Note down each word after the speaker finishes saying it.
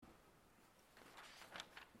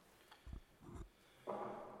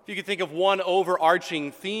you could think of one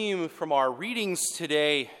overarching theme from our readings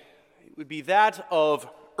today, it would be that of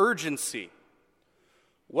urgency.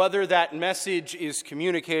 Whether that message is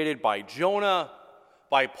communicated by Jonah,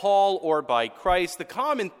 by Paul, or by Christ, the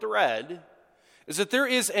common thread is that there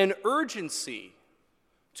is an urgency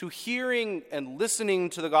to hearing and listening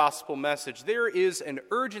to the gospel message. There is an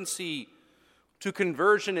urgency to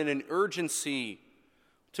conversion and an urgency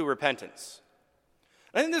to repentance.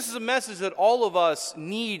 I think this is a message that all of us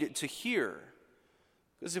need to hear.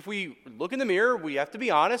 Because if we look in the mirror, we have to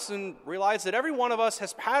be honest and realize that every one of us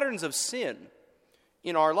has patterns of sin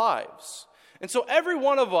in our lives. And so every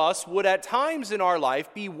one of us would at times in our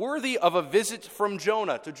life be worthy of a visit from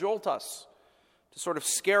Jonah to jolt us, to sort of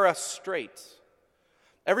scare us straight.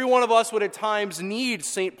 Every one of us would at times need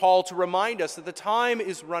St. Paul to remind us that the time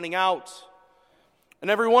is running out.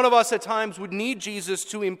 And every one of us at times would need Jesus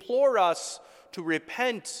to implore us to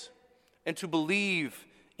repent and to believe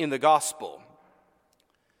in the gospel.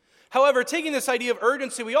 However, taking this idea of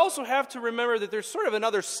urgency, we also have to remember that there's sort of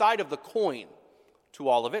another side of the coin to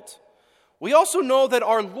all of it. We also know that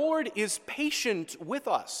our Lord is patient with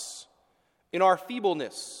us in our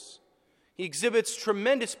feebleness. He exhibits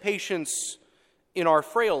tremendous patience in our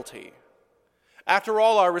frailty. After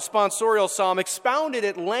all, our responsorial psalm expounded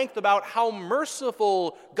at length about how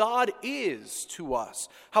merciful God is to us,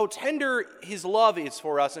 how tender his love is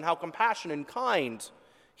for us, and how compassionate and kind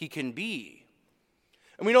he can be.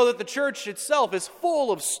 And we know that the church itself is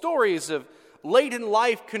full of stories of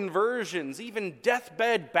late-in-life conversions, even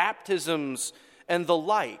deathbed baptisms, and the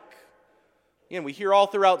like. And we hear all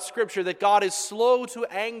throughout Scripture that God is slow to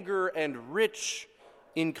anger and rich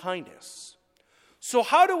in kindness. So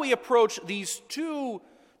how do we approach these two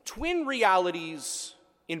twin realities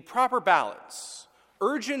in proper balance?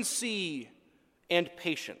 Urgency and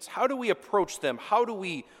patience. How do we approach them? How do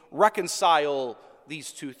we reconcile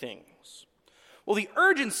these two things? Well, the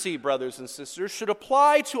urgency, brothers and sisters, should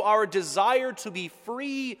apply to our desire to be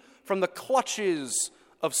free from the clutches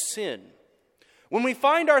of sin. When we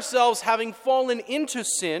find ourselves having fallen into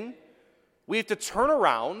sin, we have to turn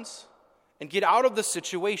around and get out of the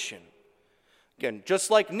situation. Again, just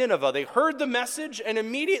like Nineveh, they heard the message and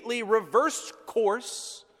immediately reversed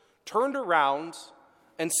course, turned around,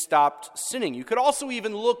 and stopped sinning. You could also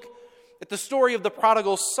even look at the story of the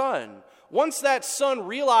prodigal son. Once that son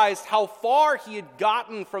realized how far he had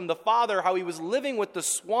gotten from the father, how he was living with the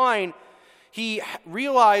swine, he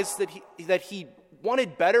realized that he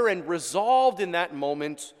wanted better and resolved in that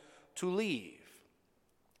moment to leave.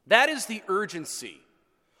 That is the urgency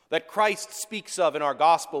that Christ speaks of in our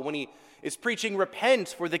gospel when he is preaching, repent,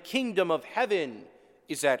 for the kingdom of heaven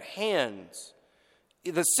is at hand.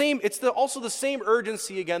 It's also the same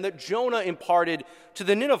urgency again that Jonah imparted to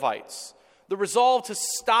the Ninevites. The resolve to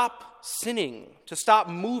stop sinning, to stop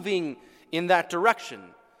moving in that direction.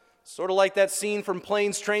 Sort of like that scene from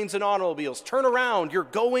Planes, Trains, and Automobiles. Turn around, you're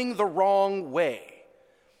going the wrong way.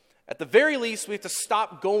 At the very least, we have to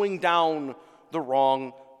stop going down the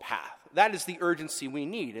wrong path. That is the urgency we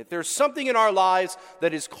need. If there's something in our lives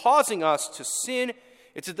that is causing us to sin,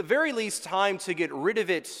 it's at the very least time to get rid of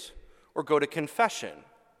it or go to confession.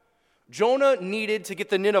 Jonah needed to get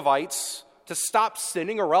the Ninevites to stop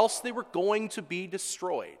sinning or else they were going to be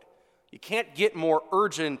destroyed. You can't get more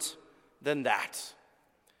urgent than that.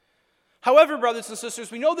 However, brothers and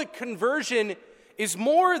sisters, we know that conversion is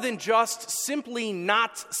more than just simply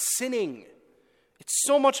not sinning. It's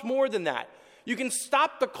so much more than that. You can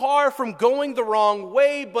stop the car from going the wrong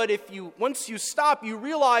way, but once you stop, you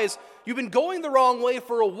realize you've been going the wrong way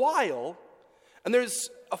for a while, and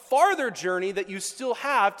there's a farther journey that you still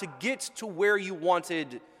have to get to where you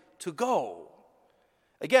wanted to go.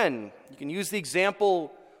 Again, you can use the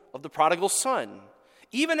example of the prodigal son.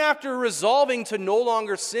 Even after resolving to no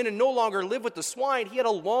longer sin and no longer live with the swine, he had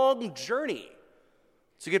a long journey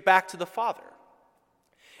to get back to the Father.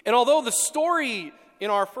 And although the story in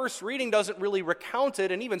our first reading doesn't really recount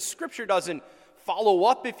it, and even Scripture doesn't follow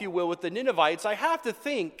up, if you will, with the Ninevites, I have to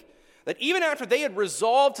think that even after they had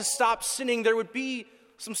resolved to stop sinning, there would be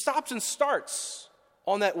some stops and starts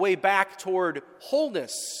on that way back toward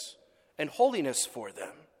wholeness and holiness for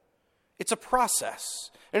them. It's a process,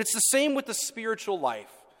 and it's the same with the spiritual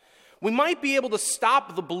life. We might be able to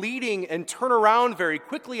stop the bleeding and turn around very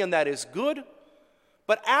quickly, and that is good,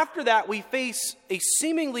 but after that, we face a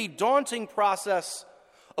seemingly daunting process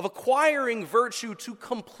of acquiring virtue to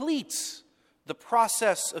complete the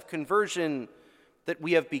process of conversion that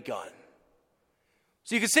we have begun.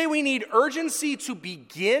 So you could say we need urgency to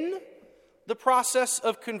begin the process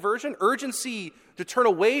of conversion, urgency to turn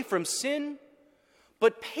away from sin,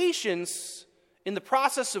 but patience in the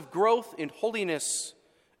process of growth in holiness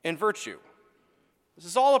and virtue. This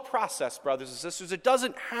is all a process, brothers and sisters. It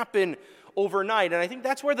doesn't happen overnight, and I think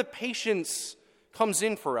that's where the patience comes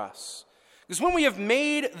in for us. Because when we have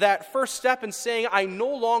made that first step in saying, I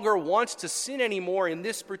no longer want to sin anymore in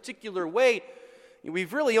this particular way,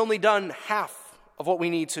 we've really only done half of what we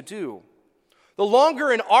need to do. The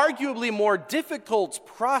longer and arguably more difficult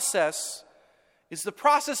process is the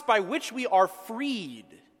process by which we are freed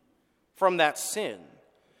from that sin.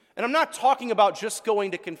 And I'm not talking about just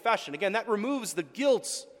going to confession. Again, that removes the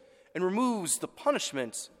guilt and removes the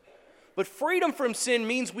punishment. But freedom from sin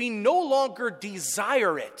means we no longer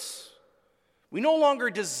desire it. We no longer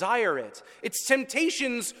desire it. Its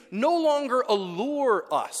temptations no longer allure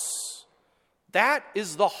us. That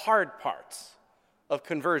is the hard part of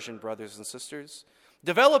conversion, brothers and sisters.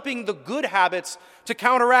 Developing the good habits to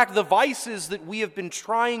counteract the vices that we have been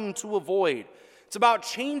trying to avoid. It's about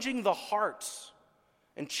changing the heart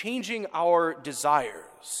and changing our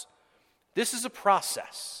desires. This is a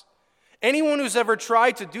process. Anyone who's ever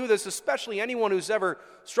tried to do this, especially anyone who's ever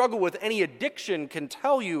struggled with any addiction, can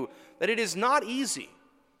tell you that it is not easy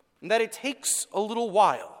and that it takes a little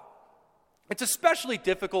while. It's especially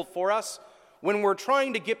difficult for us when we're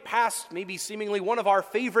trying to get past maybe seemingly one of our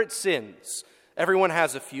favorite sins. Everyone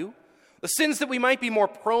has a few. The sins that we might be more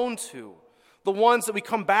prone to, the ones that we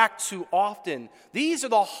come back to often. These are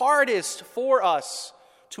the hardest for us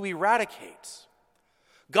to eradicate.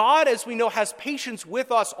 God, as we know, has patience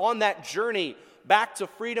with us on that journey back to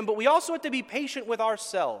freedom, but we also have to be patient with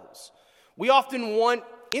ourselves. We often want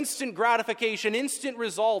instant gratification, instant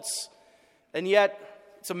results, and yet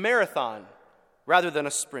it's a marathon rather than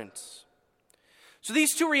a sprint. So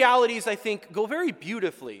these two realities, I think, go very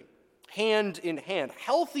beautifully hand in hand.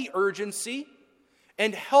 Healthy urgency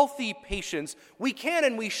and healthy patience. We can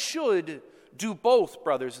and we should do both,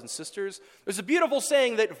 brothers and sisters. There's a beautiful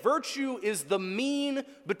saying that virtue is the mean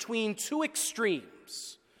between two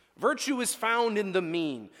extremes. Virtue is found in the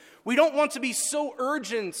mean. We don't want to be so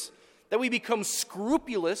urgent that we become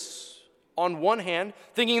scrupulous on one hand,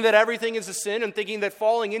 thinking that everything is a sin and thinking that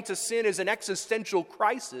falling into sin is an existential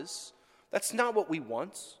crisis. That's not what we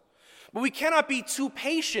want. But we cannot be too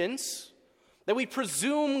patient that we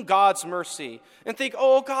presume God's mercy and think,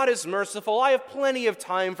 oh, God is merciful. I have plenty of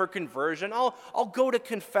time for conversion. I'll go to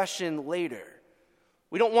confession later.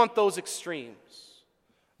 We don't want those extremes.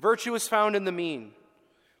 Virtue is found in the mean.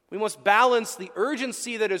 We must balance the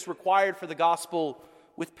urgency that is required for the gospel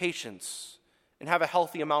with patience and have a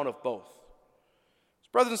healthy amount of both.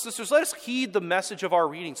 Brothers and sisters, let us heed the message of our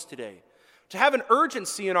readings today. To have an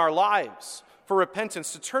urgency in our lives for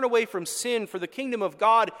repentance, to turn away from sin, for the kingdom of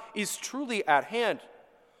God is truly at hand.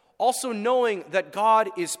 Also knowing that God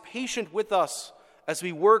is patient with us as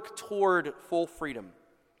we work toward full freedom.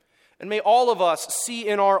 And may all of us see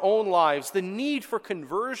in our own lives the need for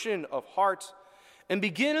conversion of heart and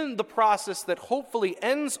begin the process that hopefully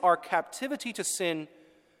ends our captivity to sin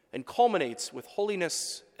and culminates with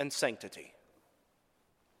holiness and sanctity.